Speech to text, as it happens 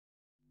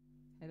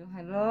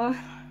Hello,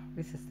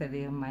 this is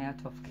the my art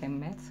of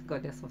Kemet,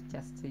 goddess of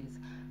justice,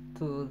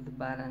 truth,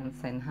 balance,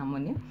 and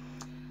harmony.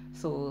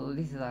 So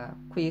this is a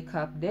quick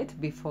update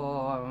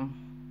before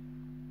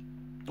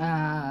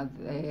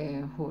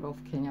the whole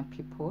of Kenya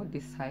people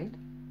decide.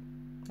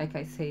 Like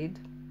I said,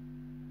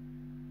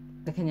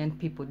 the Kenyan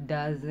people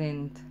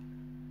doesn't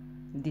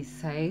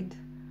decide.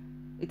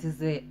 It is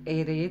the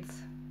elites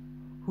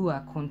who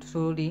are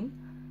controlling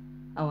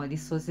our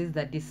resources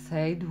that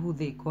decide who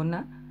they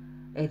gonna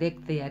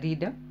elect their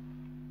leader,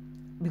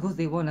 because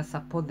they want to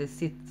support the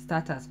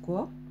status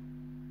quo.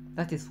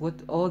 That is what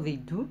all they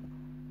do.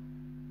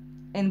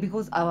 And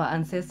because our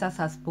ancestors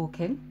have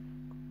spoken,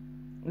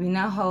 we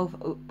now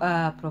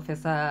have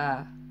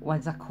Professor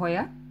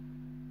Wanjakoya,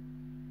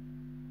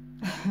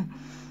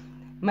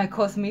 my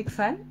cosmic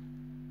son.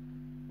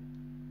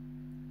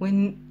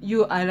 When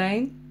you are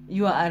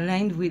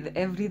aligned with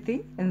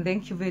everything. And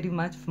thank you very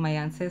much for my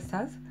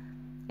ancestors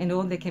and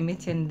all the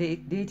Kemetian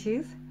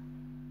deities,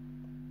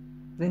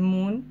 the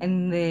moon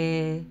and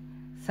the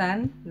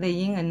sun, the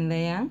yin and the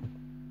yang,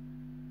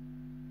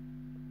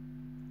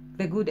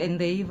 the good and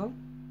the evil.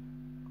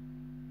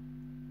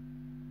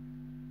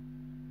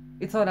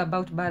 It's all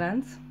about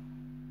balance,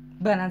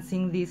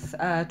 balancing these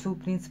two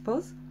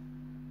principles,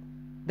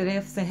 the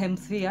left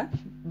hemisphere,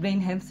 brain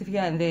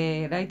hemisphere, and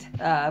the right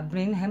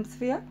brain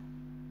hemisphere.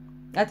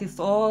 That is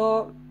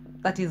all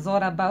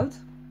about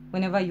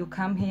whenever you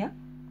come here,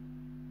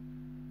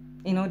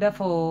 in order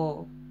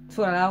to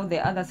allow the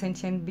other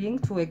sentient being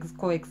to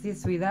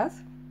coexist with us.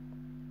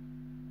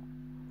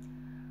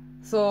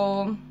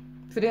 So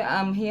today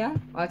I'm here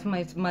at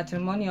my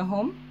matrimonial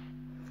home.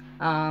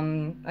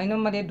 I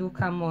normally do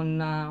come on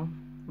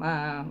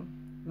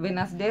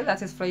Wednesday,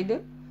 that is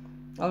Friday,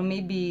 or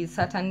maybe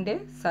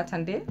Saturday,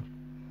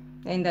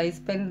 and I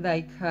spend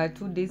like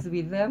 2 days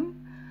with them,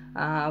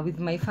 with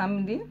my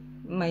family.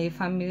 My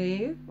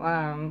family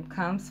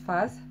comes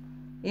first,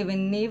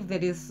 even if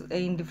there is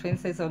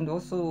differences, and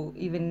also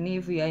even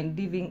if we are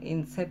living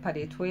in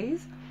separate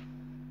ways,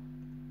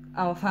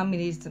 our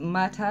family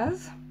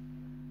matters,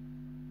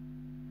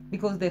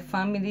 because the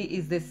family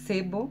is the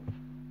symbol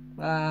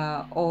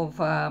of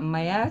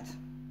my art.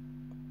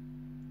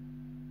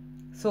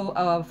 So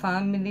our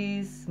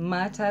families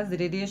matters, the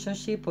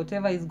relationship,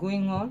 whatever is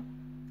going on,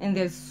 and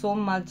there's so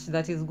much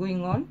that is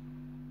going on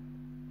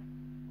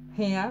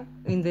here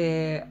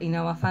in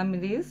our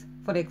families.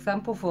 For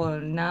example, for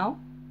now,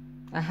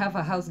 I have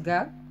a house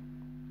girl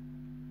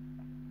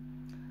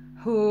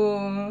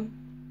who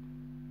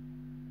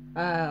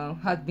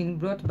had been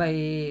brought by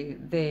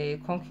the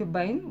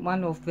concubine,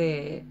 one of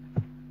the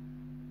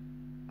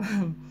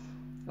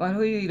one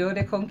who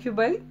the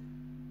concubine,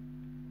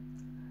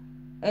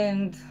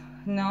 and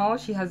now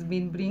she has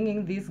been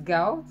bringing these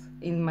girls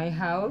in my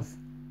house,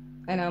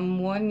 and I'm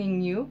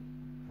warning you,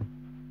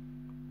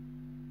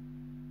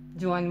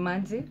 Joan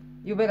Manji,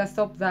 you better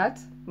stop that.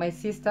 My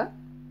sister,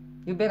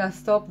 you better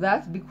stop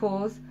that,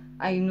 because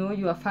I know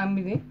your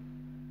family.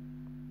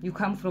 You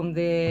come from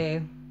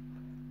the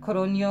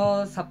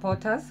colonial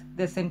supporters,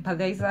 the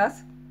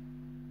sympathizers,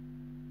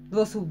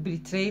 those who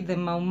betrayed the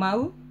Mau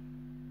Mau.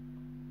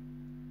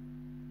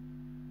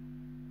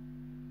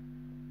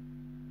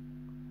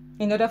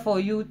 In order for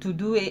you to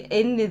do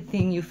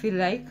anything you feel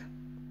like,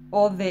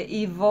 all the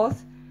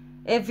evils,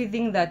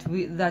 everything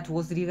that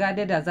was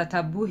regarded as a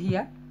taboo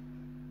here,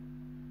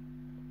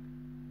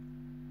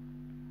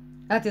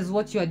 that is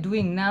what you are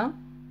doing now.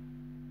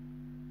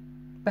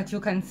 But you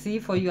can see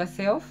for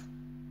yourself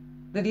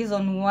the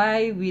reason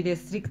why we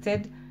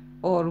restricted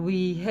or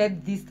we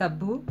had this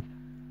taboo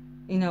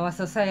in our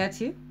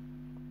society.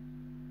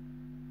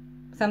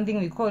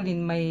 Something we call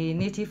in my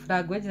native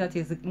language, that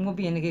is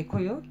Mobi and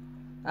Gikuyu,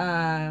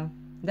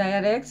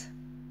 dialect,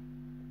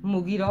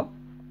 Mugiro,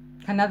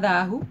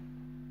 Kanadahu.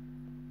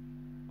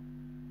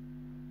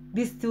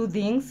 These two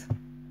things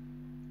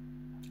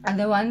are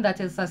the one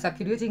that is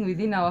circulating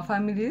within our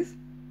families.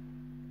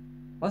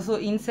 Also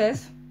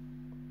incest,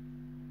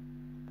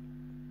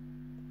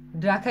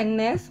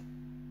 drunkenness,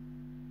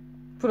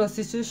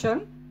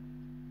 prostitution,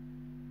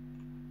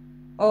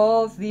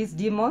 all these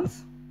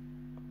demons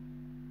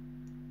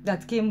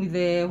that came with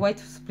the white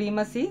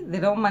supremacy, the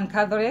Roman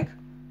Catholic,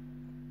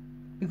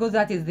 because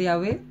that is their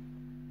way.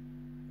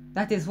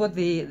 That is what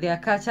their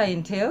culture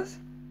entails,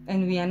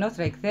 and we are not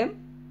like them.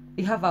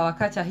 We have our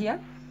culture here,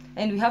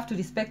 and we have to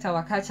respect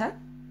our culture.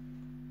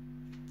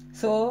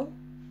 So,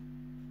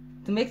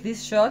 to make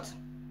this short,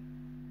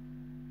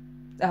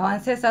 our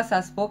ancestors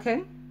have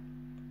spoken,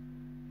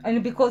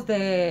 and because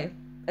the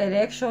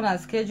election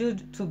is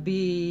scheduled to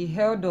be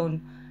held on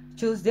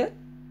Tuesday,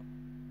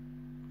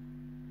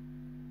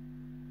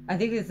 I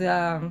think it's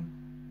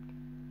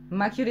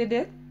Mercury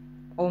Day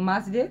or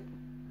Mars Day.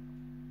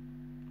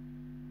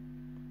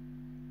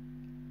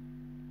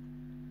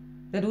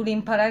 The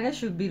ruling planet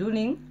should be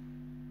ruling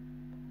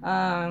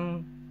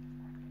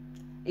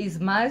is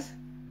Mars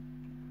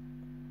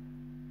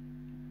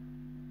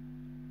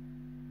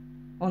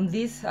on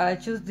this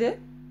Tuesday,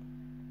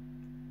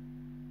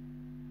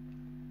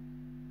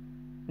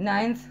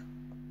 9th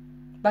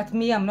But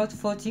me, I'm not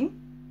voting.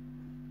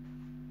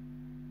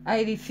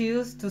 I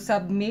refuse to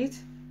submit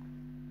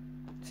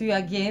to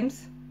your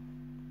games.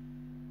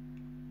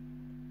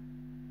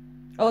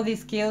 All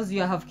these chaos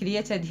you have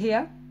created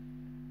here,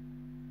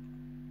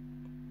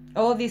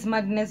 all this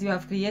madness you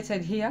have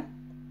created here,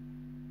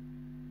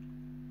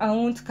 I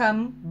won't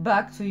come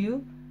back to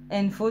you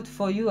and vote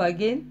for you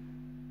again.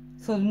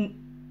 So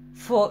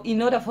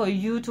in order for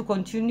you to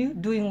continue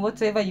doing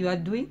whatever you are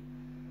doing,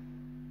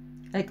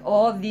 like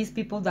all these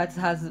people that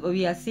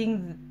we are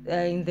seeing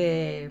in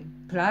the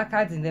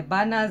placards, in the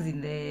banners,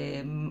 in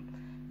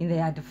the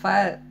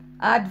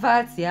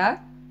adverts, yeah,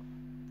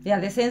 they are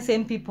the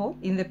same people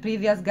in the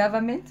previous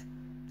government,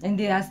 and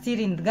they are still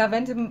in the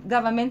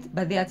government,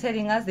 but they are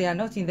telling us they are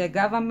not in the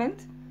government.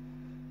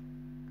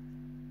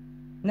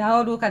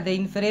 Now look at the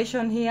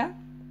inflation here.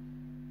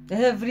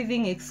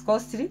 Everything is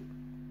costly.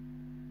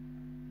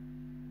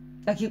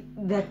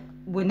 That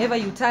whenever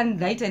you turn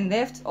right and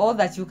left, all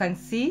that you can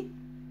see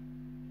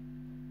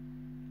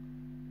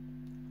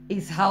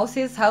is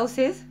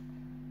houses.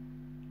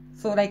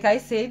 So like I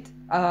said,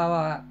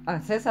 our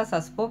ancestors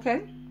have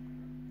spoken.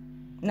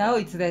 Now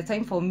it's the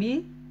time for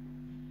me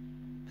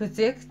to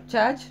take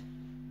charge.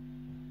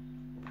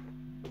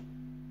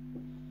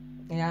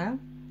 Yeah,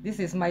 this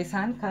is my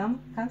son. Come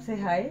say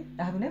hi.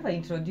 I have never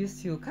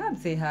introduced you. Come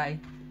say hi.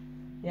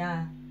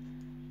 Yeah,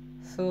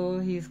 so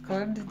he's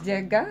called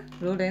Jagger,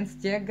 Lawrence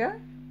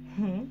Jagger.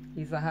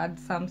 He's a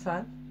handsome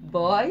son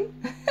boy.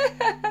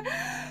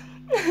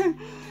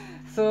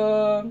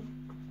 So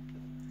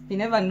he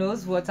never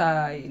knows what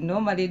I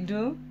normally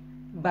do,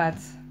 but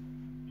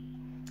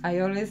I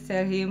always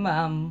tell him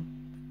I'm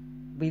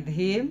with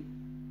him,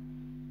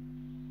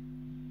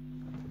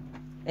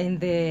 and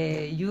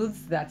the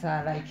youths that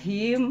are like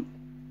him,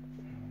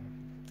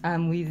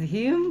 I'm with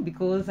him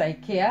because I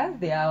care.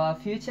 They are our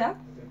future,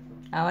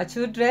 our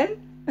children.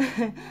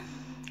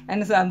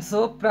 And so I'm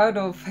so proud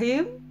of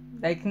him.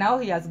 Like now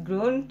he has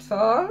grown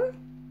tall,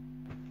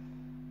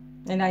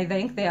 and I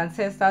thank the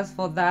ancestors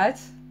for that,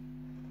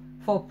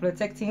 for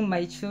protecting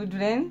my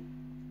children,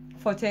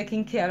 for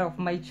taking care of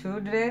my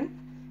children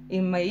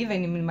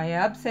even in my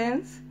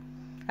absence.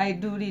 I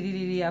do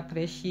really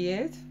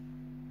appreciate,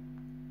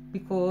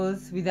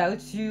 because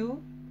without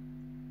you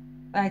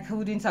I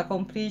couldn't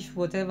accomplish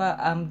whatever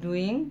I'm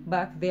doing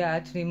back there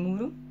at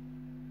Rimuru.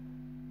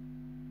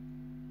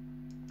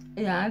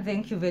 Yeah,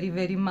 thank you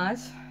very much.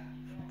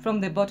 From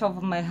the bottom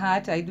of my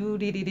heart, I do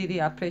really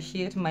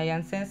appreciate my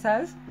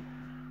ancestors.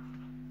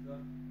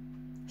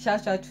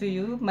 Shout out to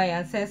you, my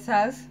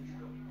ancestors.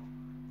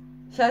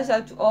 Shout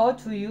out to all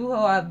to you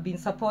who have been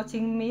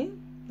supporting me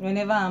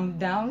whenever I'm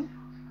down,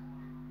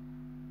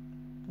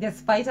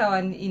 despite our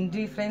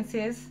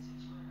indifferences.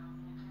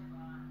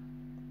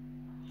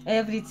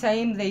 Every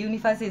time the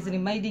universe is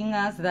reminding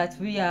us that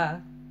we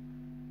are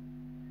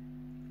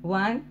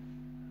one.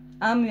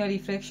 I'm your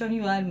reflection,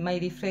 you are my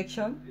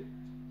reflection.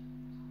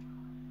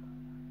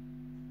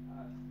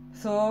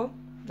 So,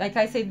 like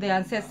I said, the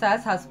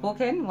ancestors have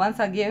spoken once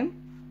again,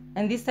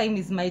 and this time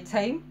is my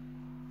time.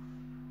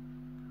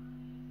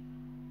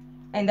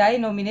 And I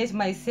nominate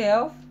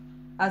myself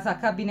as a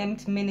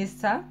cabinet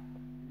minister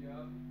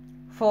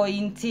for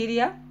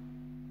interior.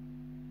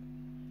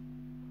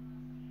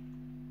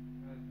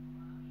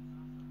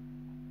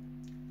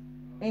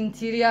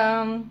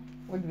 Interior,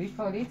 what do we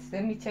call it?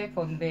 Let me check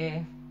on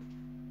the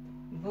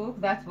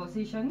book that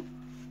position,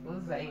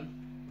 because I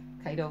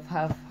kind of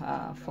have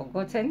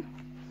forgotten.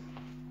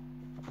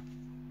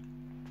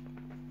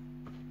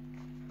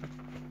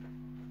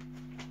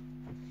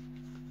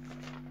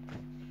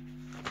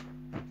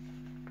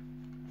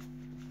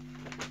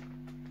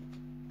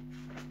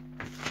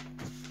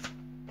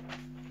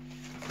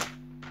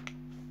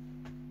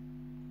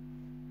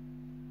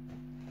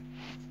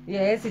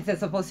 Yes,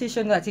 it's a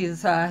position that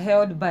is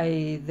held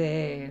by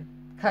the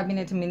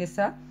cabinet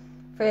minister,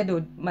 Fred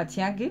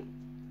Matiang'i.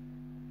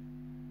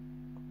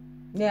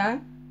 Yeah,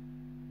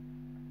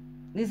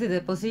 this is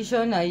a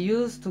position I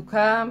used to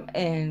come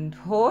and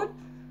hold.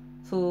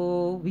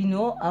 So we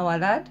know our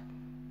land,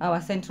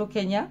 our central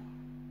Kenya,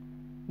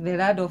 the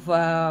land of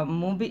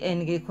Mumbi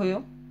and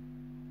Gikuyu.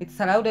 It's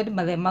surrounded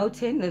by the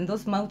mountain, and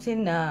those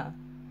mountains are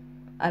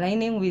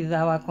aligning with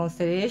our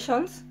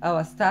constellations,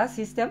 our star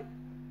system.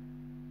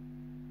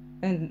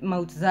 And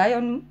Mount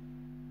Zion,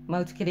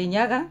 Mount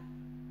Kirinyaga,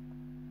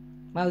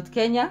 Mount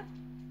Kenya,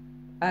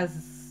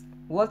 as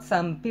what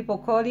some people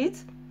call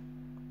it.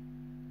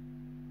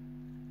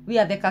 We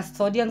are the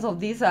custodians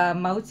of this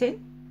mountain.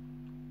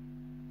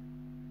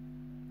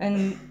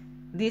 And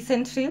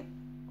recently,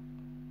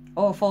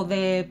 or for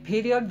the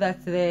period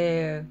that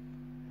the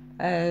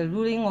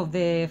ruling of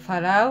the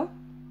Pharaoh,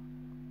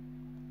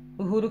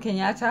 Uhuru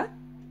Kenyatta,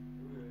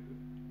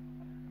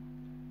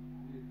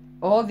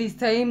 all this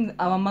time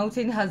our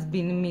mountain has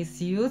been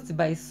misused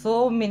by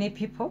so many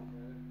people.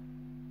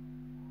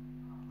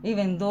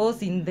 Even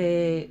those in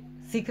the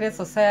secret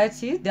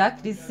society,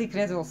 darkest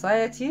secret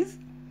societies,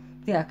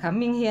 they are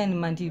coming here and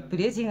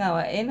manipulating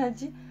our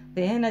energy,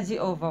 the energy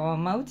of our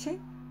mountain,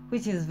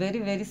 which is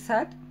very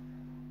sad.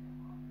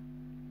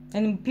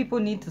 And people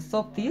need to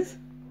stop this.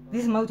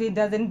 This mountain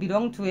doesn't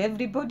belong to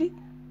everybody.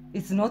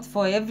 It's not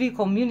for every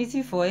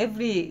community, for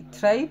every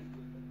tribe.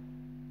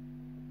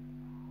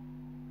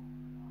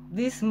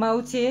 This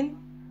mountain,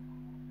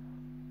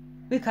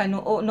 we can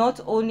not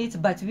own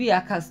it, but we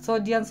are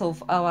custodians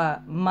of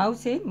our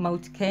mountain,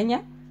 Mount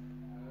Kenya.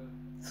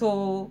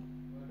 So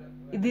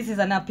this is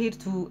an appeal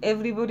to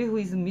everybody who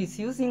is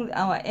misusing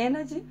our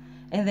energy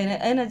and the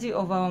energy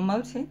of our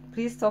mountain.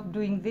 Please stop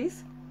doing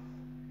this,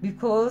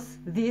 because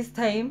this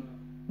time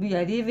we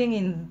are living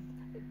in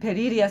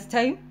perilous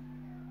time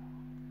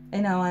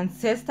and our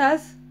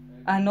ancestors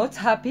are not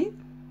happy.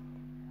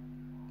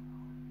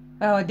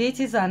 Our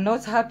deities are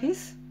not happy.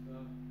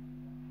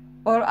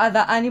 All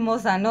other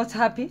animals are not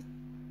happy.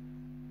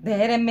 The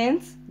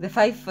elements, the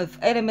 5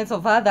 elements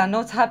of earth are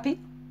not happy.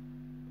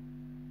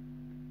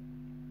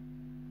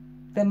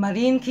 The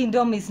marine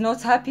kingdom is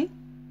not happy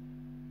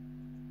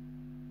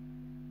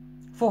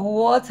for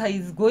what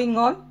is going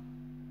on.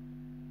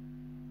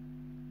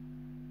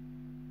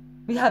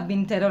 We have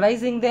been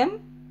terrorizing them,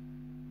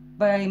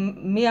 but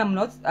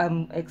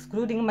I'm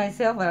excluding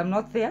myself, but I'm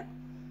not there.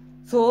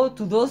 So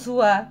to those who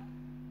are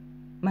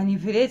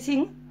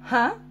manipulating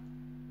her,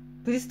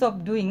 please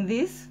stop doing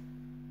this.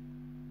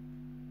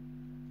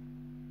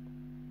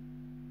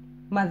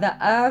 Mother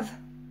Earth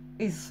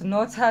is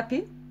not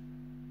happy.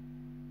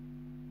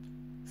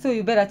 So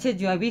you better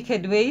change your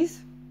wicked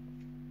ways.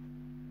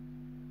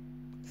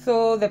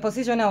 So the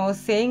position I was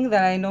saying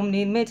that I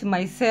nominate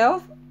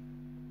myself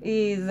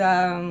is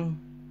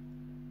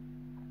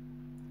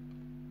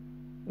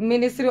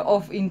Ministry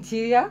of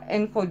Interior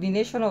and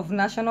Coordination of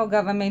National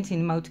Government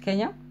in Mount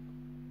Kenya.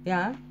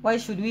 Yeah, why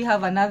should we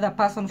have another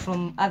person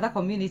from other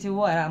community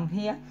where I'm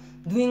here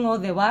doing all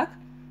the work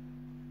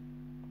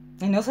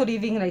and also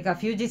living like a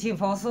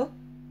fugitive also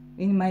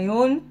in my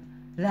own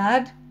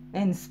land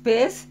and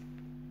space?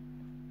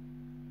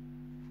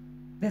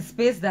 The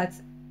space that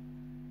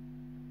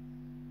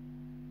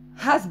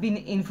has been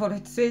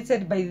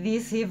infiltrated by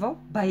this evil,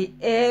 by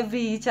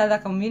each other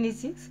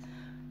communities,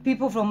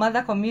 people from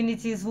other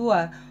communities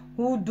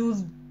who do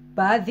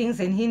bad things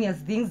and heinous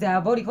things,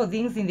 diabolical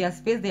things in their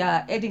space. They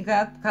are ending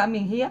up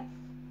coming here.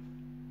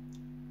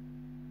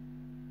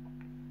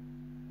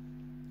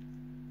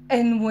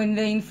 And when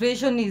the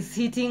inflation is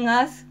hitting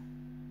us,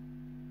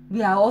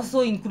 we are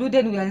also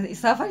included. We are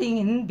suffering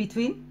in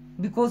between,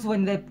 because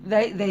when there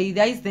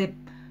is the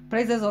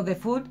prices of the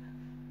food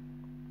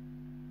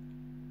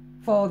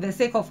for the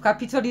sake of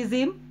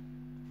capitalism,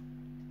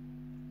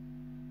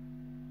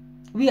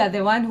 we are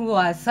the one who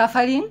are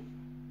suffering.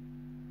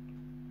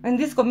 And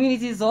these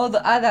communities, all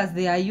the others,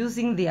 they are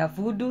using their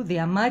voodoo,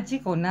 their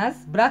magic on us,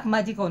 black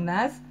magic on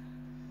us.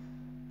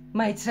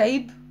 My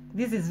tribe,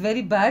 this is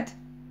very bad,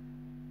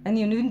 and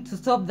you need to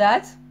stop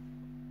that.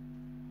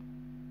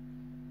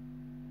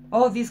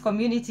 All these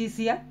communities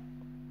here,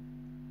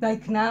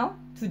 like now,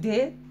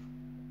 today,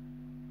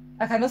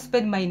 I cannot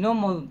spend my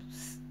normal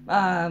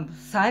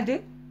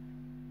Sunday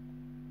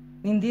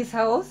in this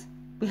house.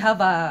 We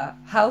have a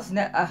house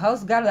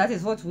girl, that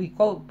is what we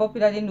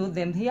popularly know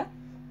them here,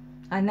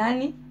 a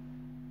nanny.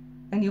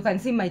 And you can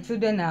see my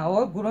children are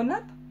all grown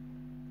up,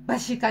 but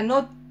she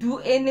cannot do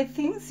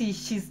anything.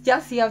 She's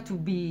just here to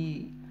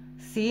be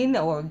seen,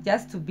 or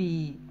just to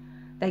be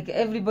like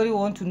everybody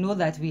want to know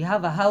that we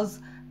have a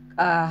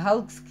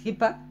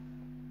housekeeper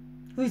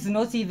who is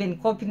not even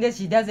competent.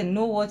 She doesn't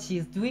know what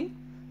she's doing.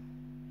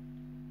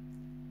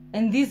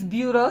 And these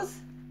bureaus,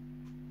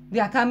 they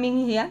are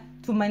coming here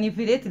to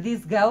manipulate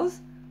these girls.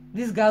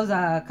 These girls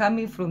are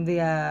coming from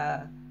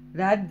their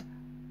dad.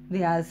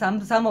 They are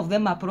some of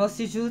them are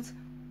prostitutes,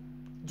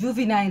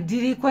 juvenile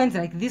delinquents,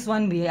 like this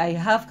one I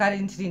have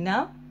currently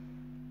now.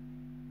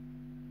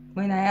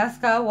 When I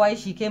asked her why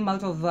she came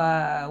out of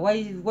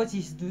what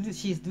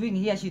she's doing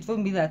here, she told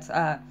me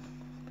that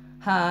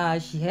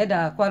she had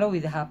a quarrel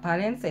with her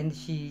parents, and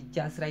she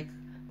just like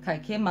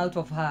came out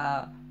of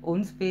her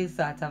own space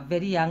at a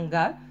very young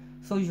girl.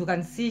 So you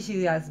can see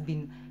she has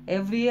been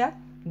everywhere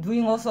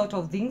doing all sorts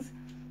of things.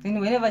 And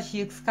whenever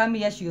she's come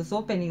here, she was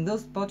opening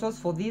those portals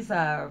for these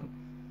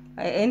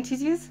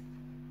entities,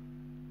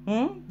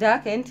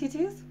 dark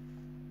entities.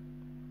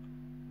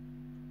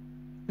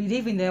 We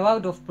live in the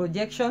world of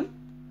projection.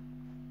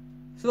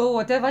 So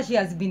whatever she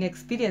has been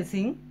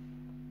experiencing,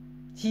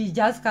 she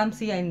just comes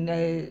here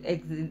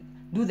and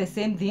do the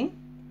same thing.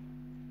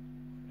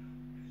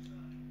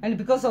 And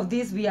because of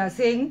this, we are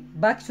saying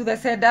back to the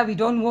sender, we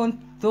don't want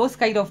those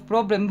kind of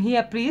problem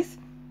here, please.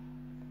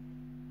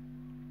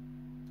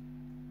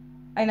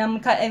 And I'm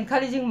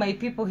encouraging my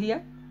people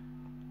here,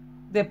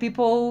 the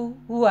people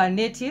who are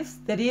natives,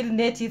 the real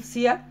natives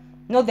here,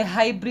 not the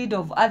hybrid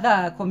of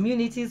other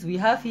communities we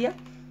have here,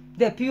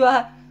 the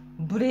pure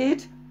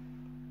breed,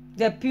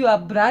 the pure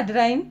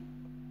bloodline,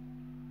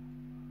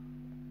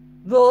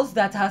 those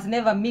that has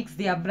never mixed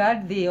their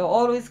blood. They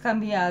always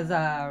come here as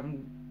a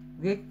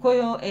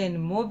Gikuyu and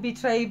Mobi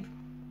tribe.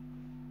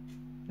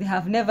 They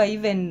have never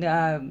even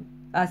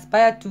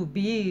aspired to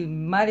be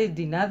married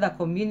in other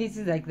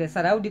communities, like the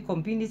surrounding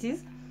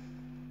communities.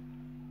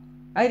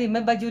 I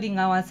remember during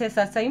our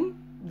ancestors' time,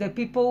 the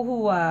people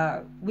who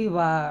we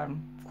were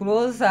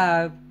close,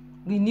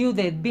 we knew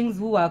the beings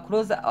who were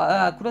closer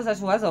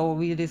to us, or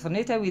we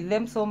resonated with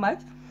them so much,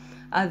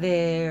 are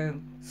the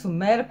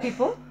Sumer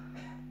people,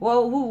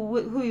 well,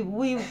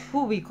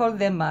 who we call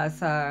them as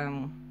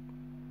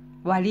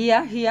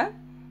Walia here.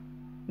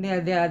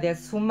 They are the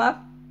Sumer.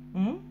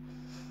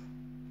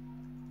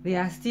 They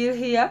are still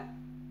here,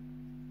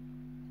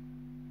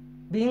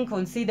 being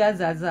considered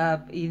as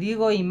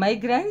illegal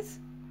immigrants.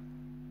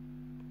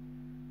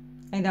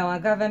 And our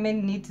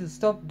government needs to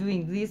stop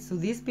doing this to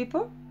these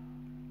people.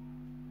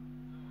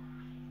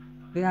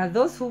 There are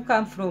those who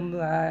come from,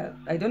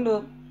 I don't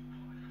know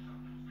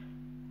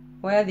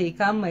where they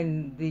come,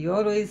 and they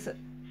always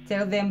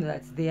tell them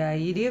that they are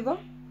illegal.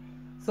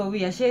 So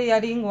we are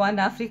sharing one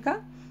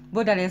Africa,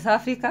 borderless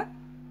Africa.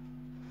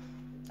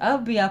 I'll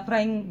be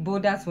applying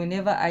borders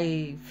whenever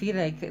I feel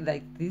like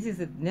this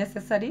is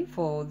necessary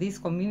for this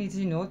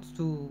community not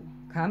to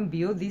come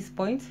beyond this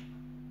point.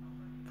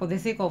 For the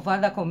sake of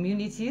other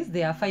communities,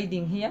 they are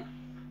fighting here.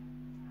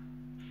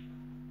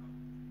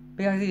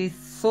 Because there is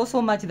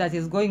so much that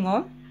is going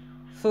on.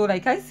 So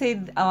like I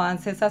said, our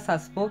ancestors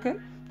have spoken.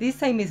 This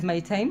time is my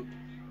time.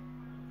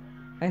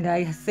 And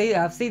I've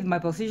said my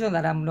position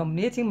that I'm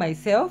nominating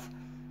myself.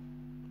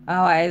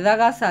 Our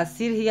Edagas are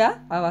still here,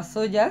 our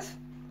soldiers.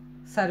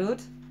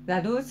 Salute,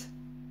 Dadut,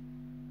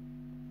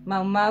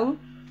 Mau Mau.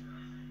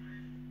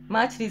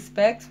 Much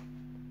respect.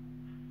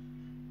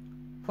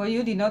 For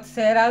you did not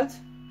sell out.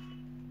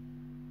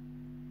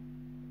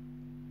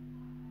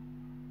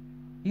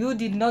 You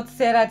did not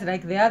sell out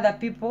like the other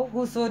people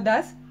who sold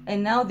us,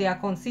 and now they are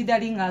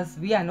considering us,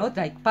 we are not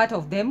like part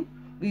of them.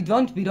 We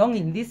don't belong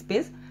in this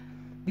space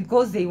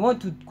because they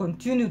want to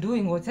continue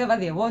doing whatever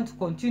they want to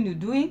continue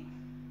doing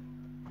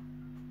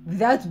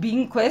without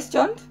being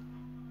questioned.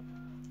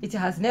 It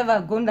has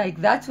never gone like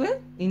that way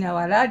in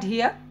our land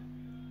here,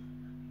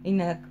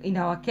 in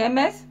our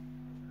Kemet,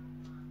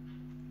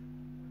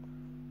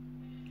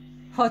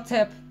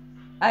 Hotep,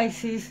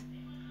 Isis,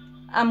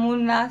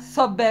 Amuna,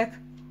 Sobek,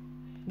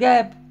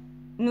 Geb,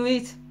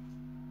 Nuit.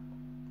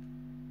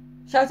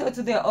 Shout out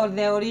to all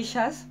the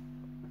Orishas.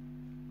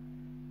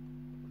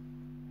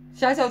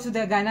 Shout out to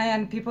the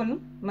Ghanaian people,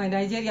 my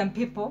Nigerian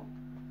people,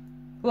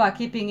 who are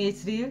keeping it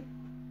real,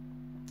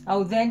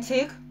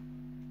 authentic,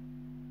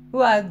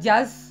 who are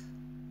just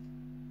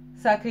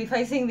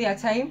sacrificing their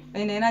time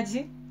and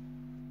energy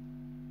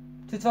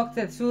to talk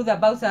the truth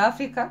about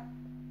Africa.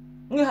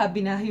 We have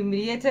been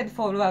humiliated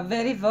for a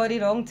very, very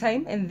long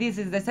time, and this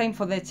is the time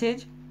for the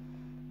change.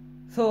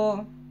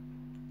 So,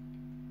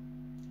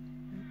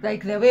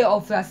 like the way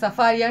of a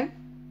Safarian,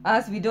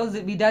 us we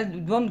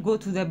don't go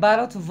to the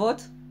ballot to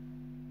vote.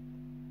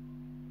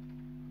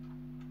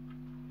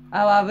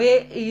 Our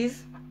way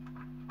is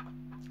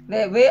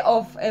the way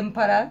of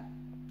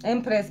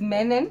Empress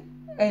Menen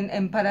and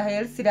Emperor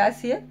Haille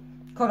Sellasie,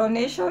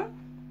 coronation.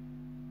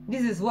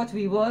 This is what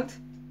we want.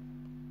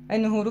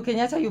 And Uhuru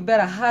Kenyatta, you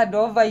better hand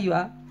over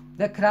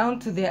the crown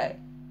to the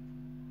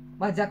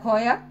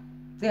Wajakoya.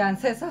 The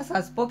ancestors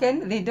have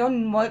spoken. They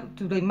don't want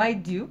to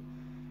remind you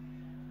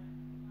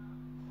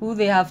who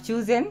they have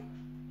chosen.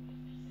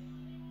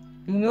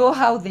 You know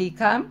how they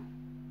come.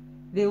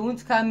 They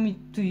won't come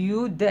to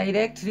you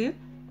directly.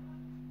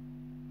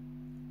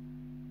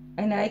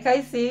 And like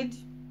I said,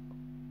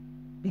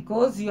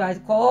 because you are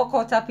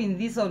caught up in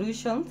these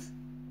solutions,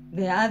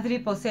 the earthly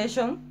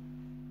possession,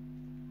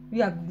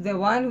 you are the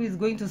one who is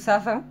going to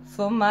suffer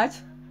so much.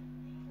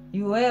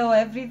 You owe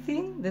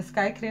everything. The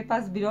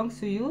skyscrapers belongs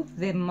to you.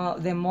 The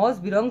malls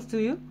belongs to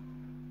you.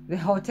 The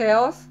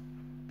hotels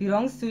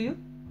belongs to you.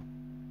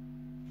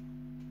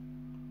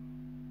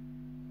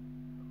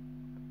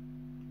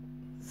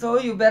 So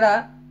you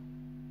better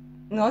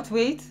not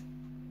wait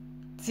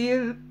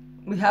till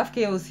we have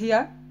chaos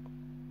here.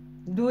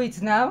 Do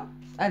it now,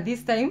 at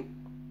this time,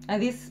 at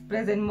this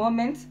present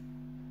moment.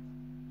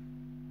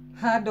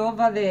 Hand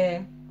over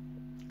the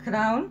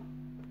crown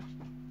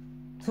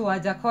to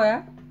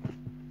Wajakoya.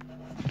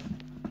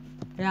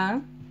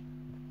 Yeah.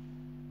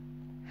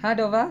 Hand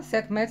over.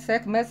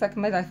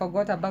 Sekhmet, I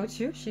forgot about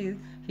you.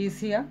 He's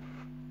here.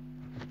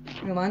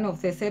 The one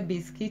of the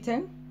Sebis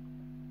kitten.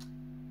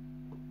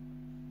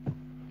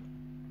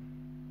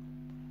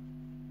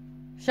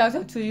 Shout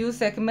out to you,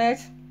 Sekhmet.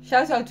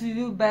 Shout out to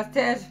you,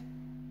 Bastard.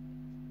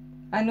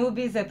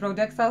 Anubis, the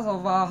protectors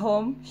of our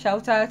home.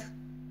 Shout out.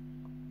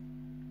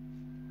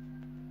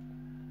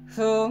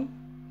 So,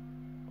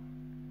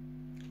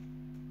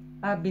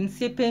 I've been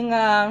sipping,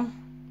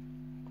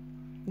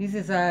 this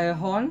is a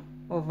horn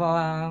of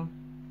our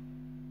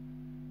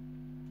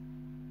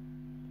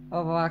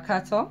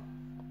cattle.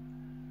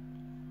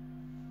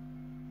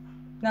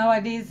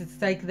 Nowadays, it's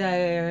like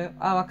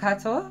our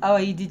cattle, our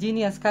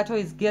indigenous cattle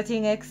is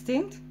getting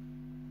extinct.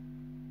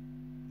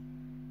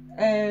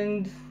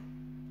 And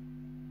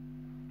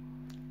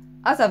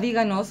as a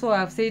vegan also,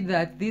 I've said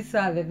that these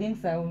are the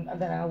things that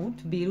I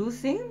would be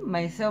losing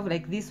myself,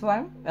 like this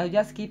one. I'll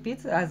just keep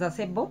it as a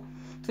symbol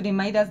to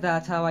remind us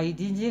that our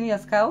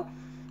indigenous cow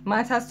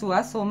matters to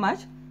us so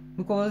much.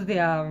 because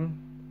there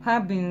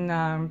have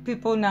been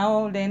people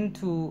now then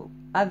to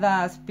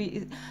other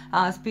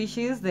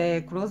species,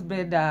 the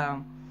crossbred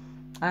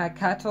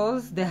cattle,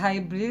 the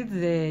hybrids,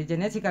 the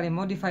genetically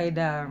modified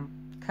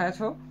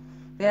cattle,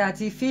 the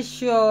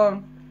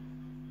artificial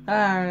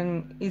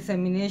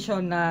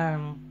insemination,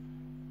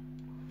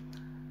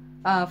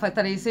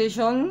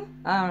 fertilization,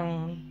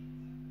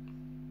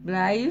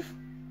 live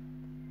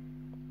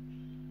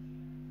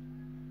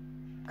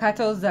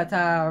cattle that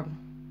are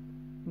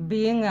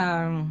being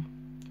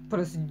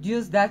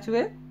produced that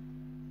way,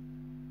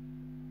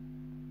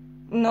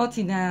 not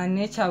in a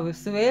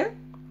nature's way,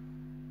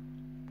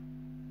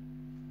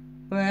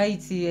 where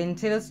it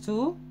entails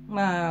two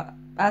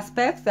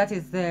aspects, that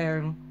is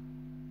the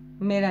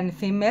male and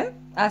female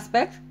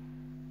aspect.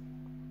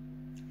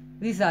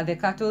 These are the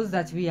cattle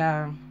that we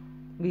have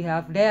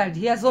reared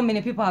here. So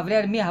many people have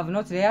reared, me have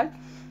not reared.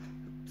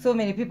 So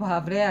many people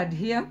have reared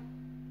here.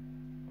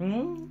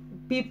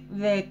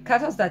 The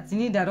cattle that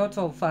need a lot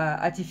of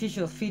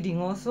artificial feeding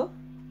also,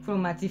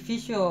 from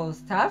artificial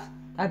stuff.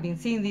 I've been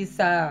seeing this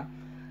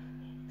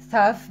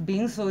stuff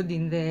being sold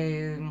in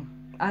the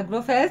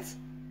agrofairs,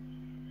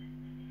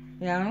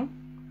 yeah,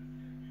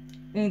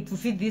 and to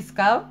feed this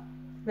cow,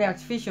 the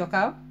artificial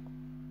cow.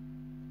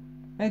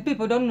 And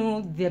people don't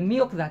know the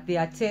milk that they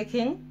are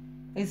taking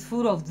is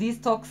full of this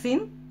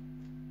toxin.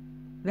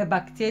 The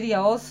bacteria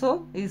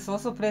also is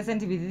also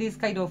present with this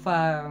kind of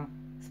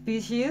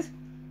species.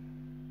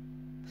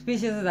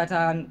 Species that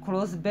are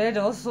crossbred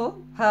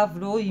also have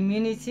low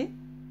immunity.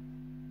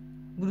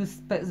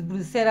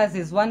 Brucellosis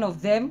is one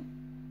of them.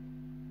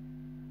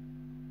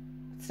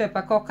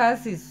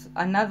 Streptococcus is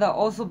another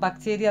also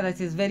bacteria that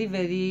is very,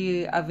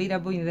 very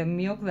available in the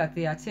milk that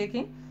they are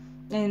taking.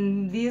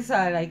 And these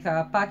are like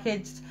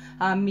packaged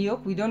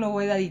milk. We don't know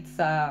whether it's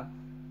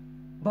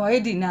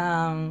boiled in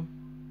a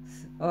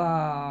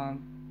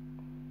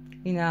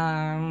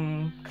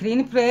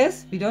clean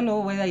place. We don't know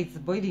whether it's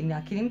boiled in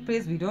a clean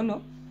place. We don't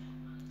know.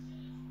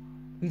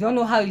 We don't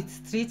know how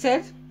it's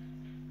treated.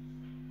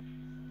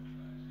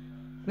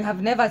 We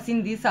have never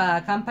seen these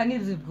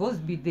companies because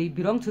they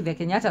belong to the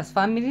Kenyatta's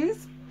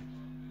families.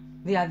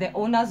 They are the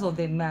owners of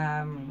the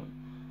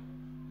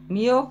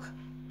milk,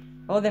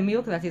 all the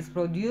milk that is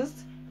produced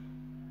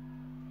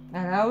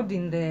around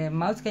in the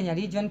Mount Kenya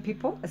region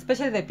people,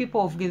 especially the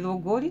people of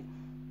Githogori.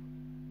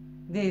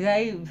 They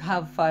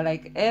have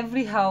like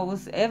every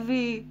house,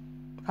 every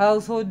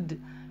household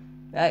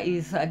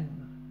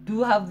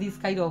do have this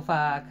kind of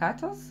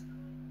cattle.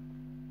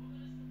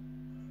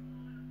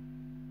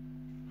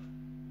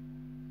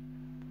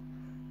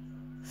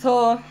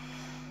 So,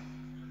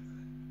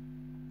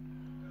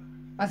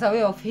 as a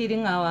way of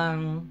healing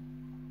our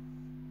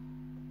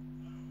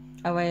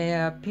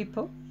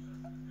people,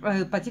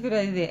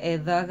 particularly the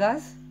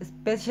Edhagas,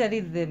 especially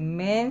the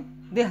men,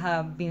 they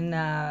have been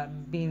I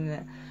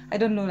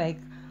don't know, like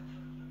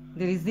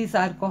there is this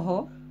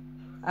alcohol,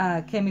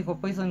 chemical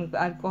poison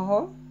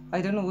alcohol.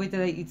 I don't know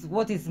whether it's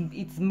what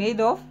it's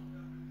made of,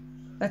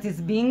 that is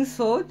being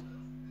sold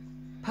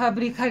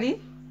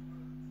publicly.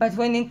 But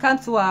when it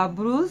comes to our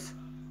brews,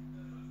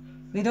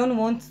 they don't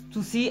want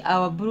to see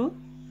our brew,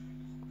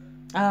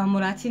 our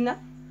Muratina.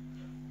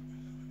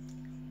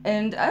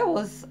 And I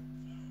was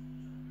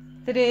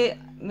today,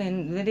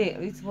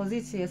 it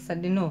was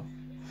yesterday, no,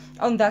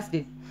 on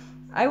Thursday.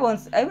 I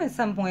went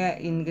somewhere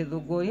in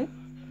Githogori,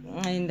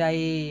 and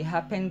I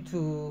happened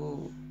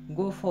to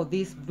go for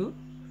this brew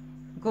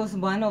because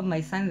one of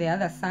my son, the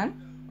other son,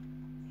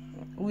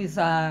 who is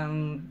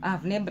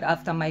I've named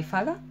after my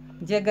father.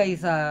 Jega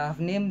is I've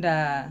named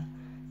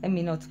let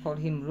me not call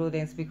him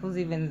Rodents, because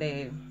even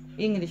the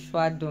English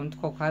word don't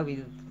cocker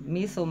with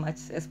me so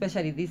much,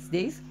 especially these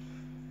days.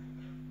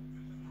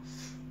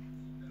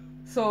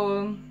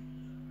 So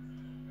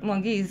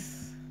Mwangi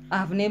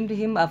I've named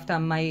him after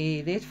my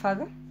late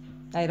father.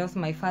 I lost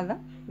my father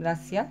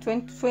last year,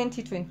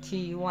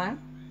 2021,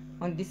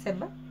 on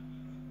December.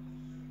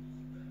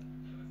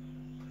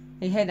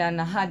 He had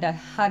a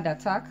heart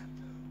attack,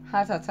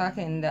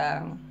 and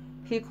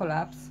he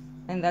collapsed,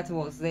 and that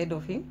was the end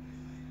of him.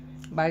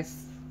 But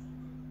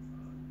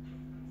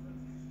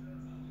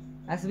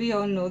as we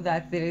all know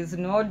that there is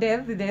no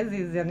death, death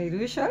is an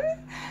illusion.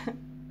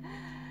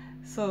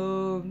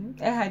 So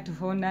I had to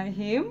honor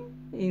him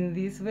in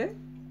this way.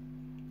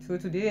 So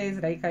today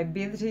is like I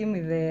bathed him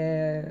with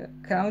the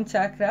crown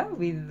chakra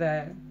with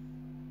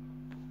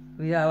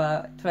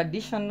our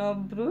traditional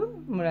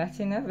brew,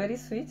 Muratina, very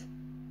sweet.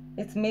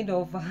 It's made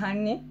of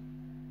honey,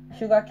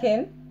 sugar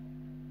cane,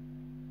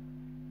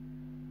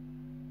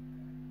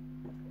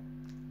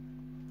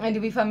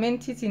 and we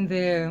ferment it in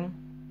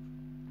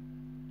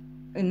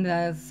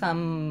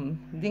some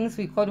things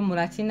we call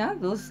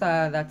Muratina, those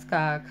that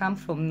come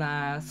from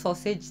the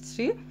sausage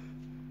tree.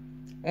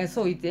 And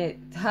so it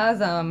has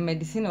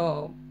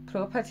medicinal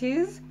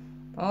properties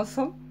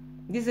also.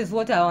 This is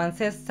what our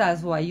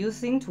ancestors were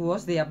using to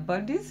wash their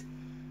bodies,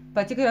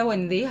 particularly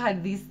when they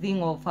had this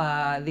thing of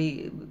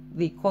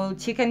they call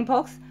chicken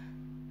pox,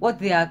 what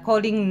they are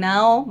calling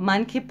now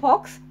monkey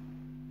pox.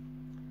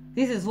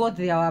 This is what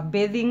they are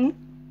bathing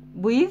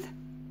with,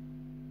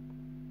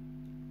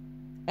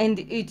 and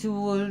it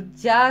will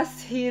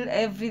just heal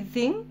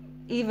everything,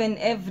 even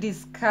every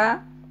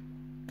scar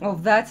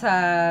of that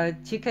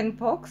chicken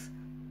pox,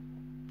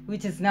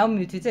 which is now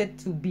mutated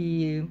to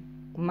be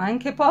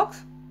monkeypox.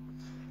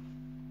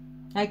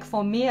 Like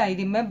for me, I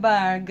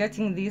remember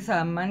getting this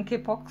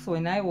monkeypox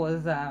when I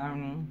was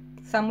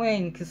somewhere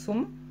in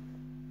Kisumu.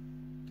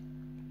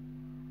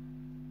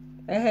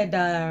 I had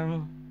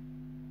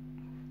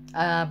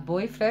a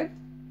boyfriend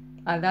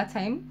at that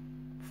time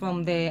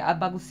from the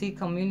Abagusi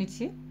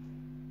community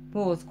who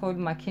was called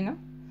Makina,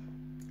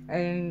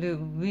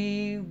 and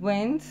we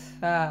went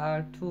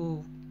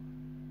to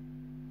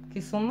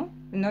Kisumu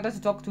in order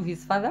to talk to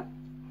his father,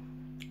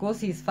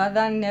 because his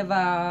father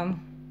never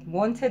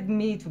wanted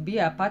me to be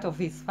a part of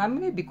his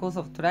family because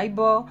of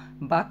tribal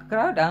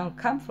background. I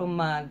come from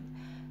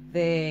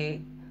the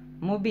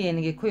Mobi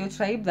and Gikuyu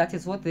tribe. That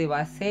is what they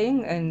were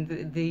saying, and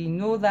they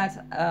know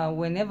that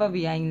whenever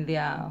we are in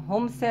their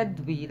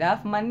homestead, we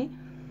love money.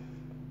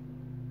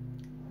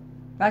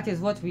 That is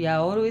what we are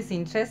always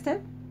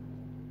interested.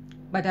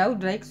 But I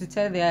would like to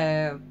tell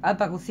the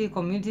Abagusi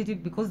community,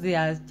 because they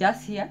are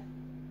just here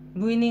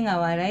ruining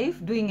our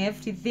life, doing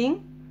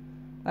everything,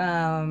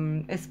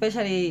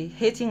 especially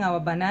hating our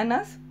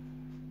bananas,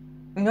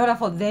 in order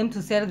for them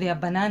to sell their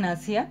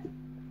bananas here.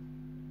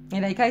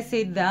 And like I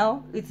said,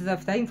 now it's the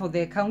time for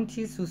the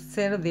counties to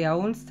sell their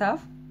own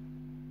stuff.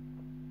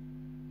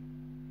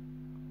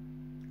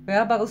 The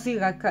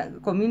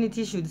Abagusi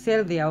community should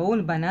sell their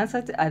own bananas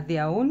at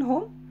their own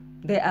home.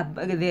 The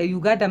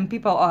Ugandan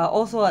people are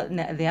also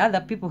the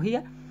other people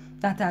here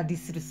that are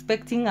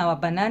disrespecting our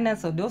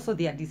bananas, and also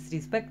they are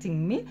disrespecting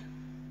me.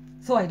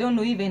 So I don't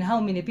know even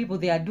how many people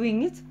they are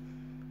doing it.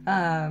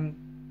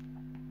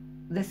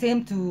 The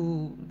same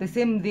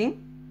thing.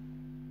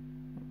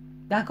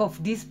 Lack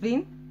of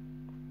discipline.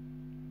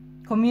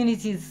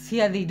 Communities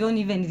here, they don't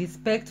even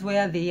respect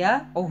where they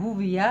are or who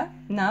we are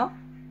now.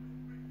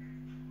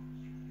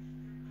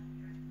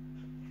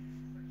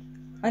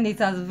 And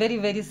it's a very,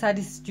 very sad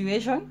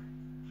situation,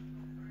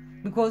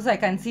 because I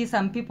can see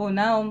some people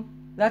now,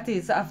 that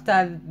is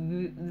after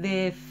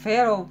we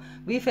fell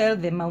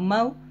the Mau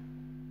Mau,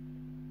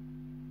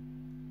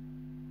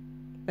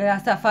 the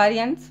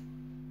Rastafarians.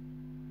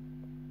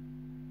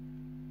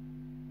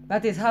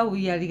 That is how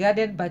we are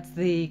regarded, but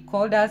they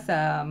called us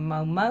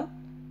Mau Mau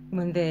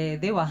when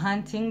they were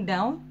hunting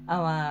down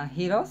our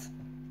heroes.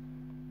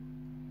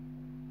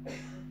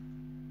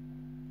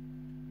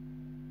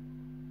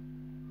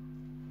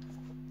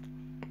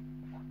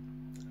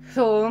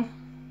 So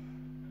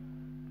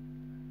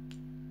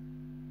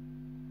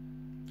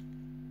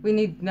we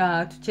need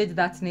to change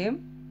that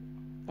name.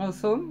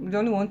 Also, we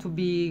don't want to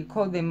be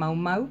called the Mau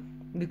Mau,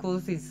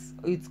 because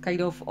it's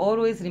kind of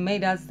always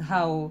remind us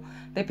how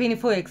the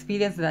painful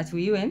experience that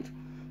we went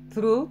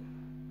through.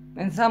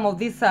 And some of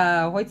these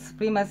white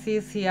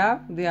supremacists here,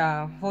 they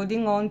are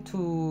holding on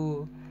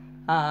to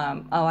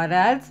our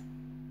lands,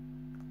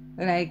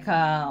 like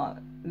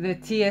the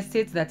tea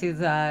estate that is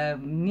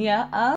near us.